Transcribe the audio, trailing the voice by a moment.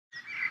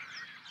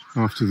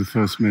after the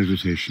first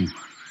meditation.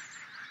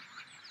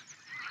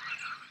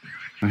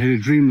 I had a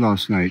dream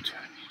last night.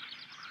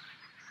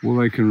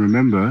 All I can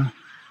remember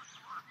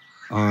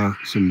are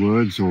some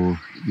words or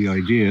the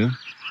idea,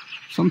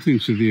 something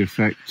to the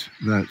effect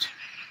that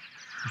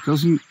it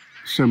doesn't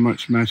so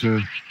much matter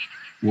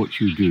what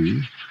you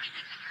do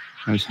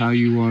as how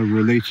you are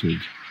related,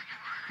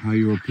 how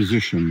you are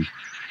positioned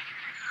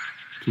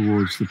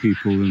towards the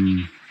people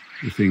and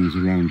the things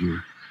around you.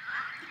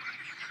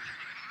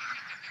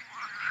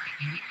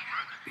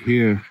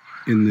 Here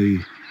in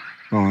the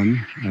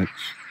barn at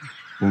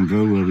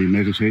Bonville, where we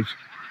meditate,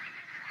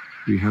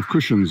 we have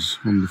cushions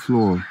on the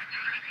floor.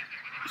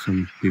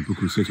 Some people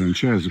can sit on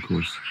chairs, of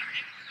course.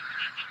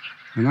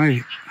 And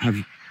I have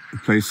a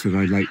place that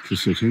I like to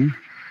sit in.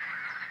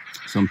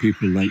 Some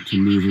people like to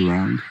move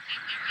around.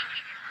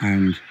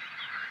 And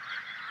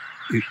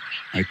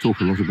I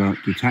talk a lot about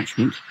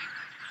detachment,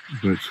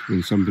 but when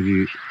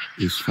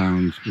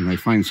I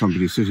find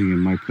somebody sitting in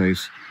my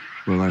place,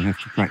 well, I have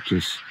to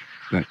practice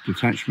that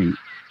detachment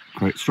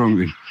quite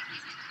strongly.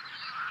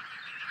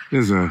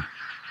 There's a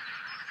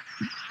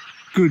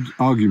good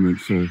argument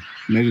for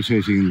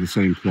meditating in the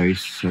same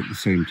place at the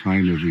same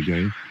time every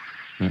day.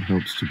 That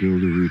helps to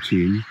build a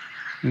routine,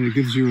 and it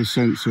gives you a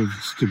sense of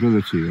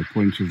stability, a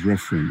point of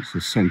reference,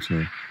 a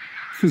center,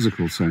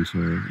 physical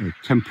center, a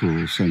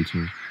temporal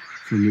center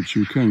from which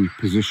you can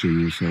position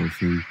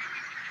yourself and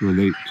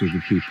relate to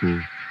the people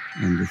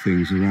and the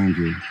things around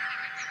you.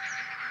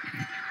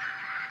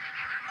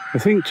 I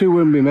think too,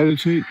 when we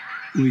meditate,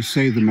 we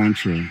say the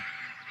mantra,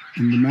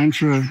 and the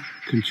mantra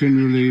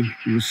continually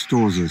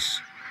restores us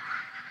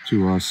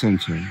to our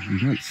center,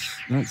 and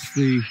that's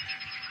the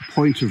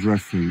point of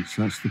reference,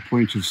 that's the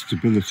point of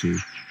stability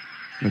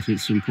that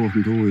it's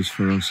important always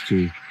for us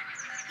to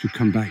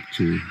come back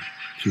to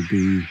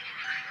be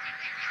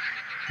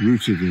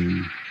rooted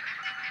in.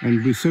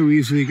 And we so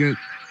easily get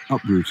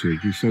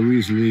uprooted, we so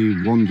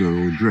easily wander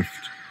or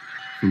drift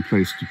from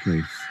place to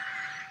place.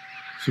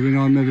 So in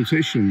our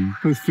meditation,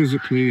 both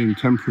physically and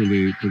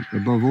temporally, but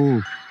above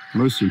all,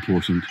 most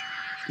important,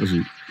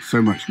 doesn't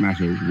so much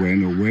matter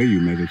when or where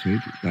you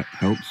meditate, that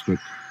helps, but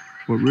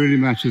what really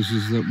matters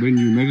is that when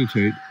you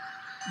meditate,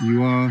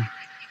 you are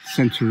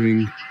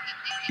centering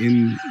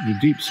in the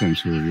deep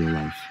center of your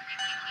life.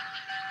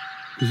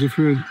 Because if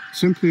we're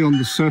simply on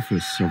the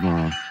surface of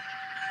our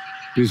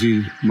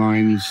busy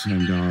minds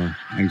and our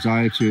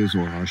anxieties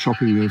or our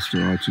shopping list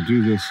or our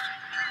to-do list,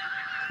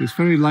 it's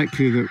very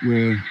likely that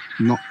we're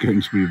not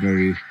going to be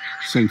very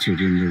centered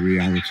in the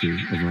reality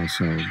of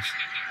ourselves.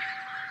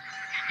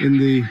 On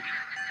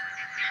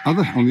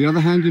the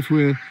other hand, if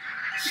we're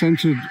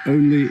centered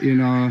only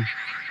in our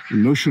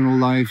emotional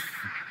life,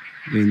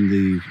 in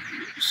the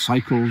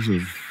cycles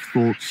of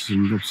thoughts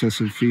and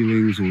obsessive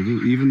feelings, or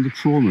even the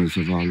traumas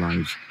of our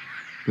lives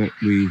that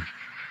we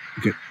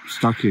get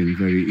stuck in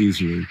very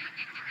easily,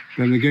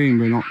 then again,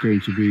 we're not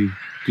going to be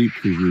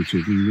deeply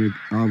rooted, and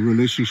our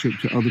relationship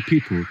to other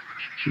people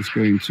is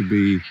going to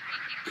be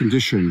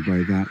conditioned by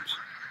that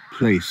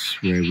place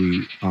where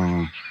we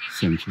are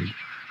centered.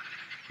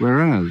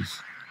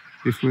 Whereas,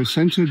 if we're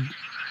centered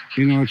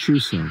in our true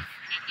self,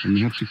 and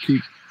we have to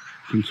keep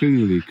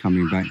continually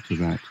coming back to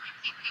that,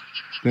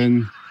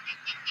 then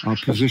our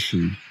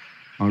position,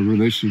 our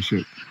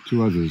relationship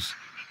to others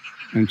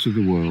and to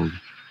the world,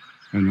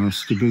 and our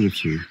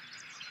stability,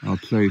 our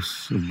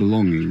place of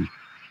belonging,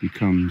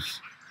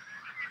 becomes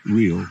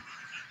real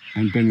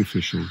and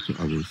beneficial to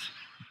others.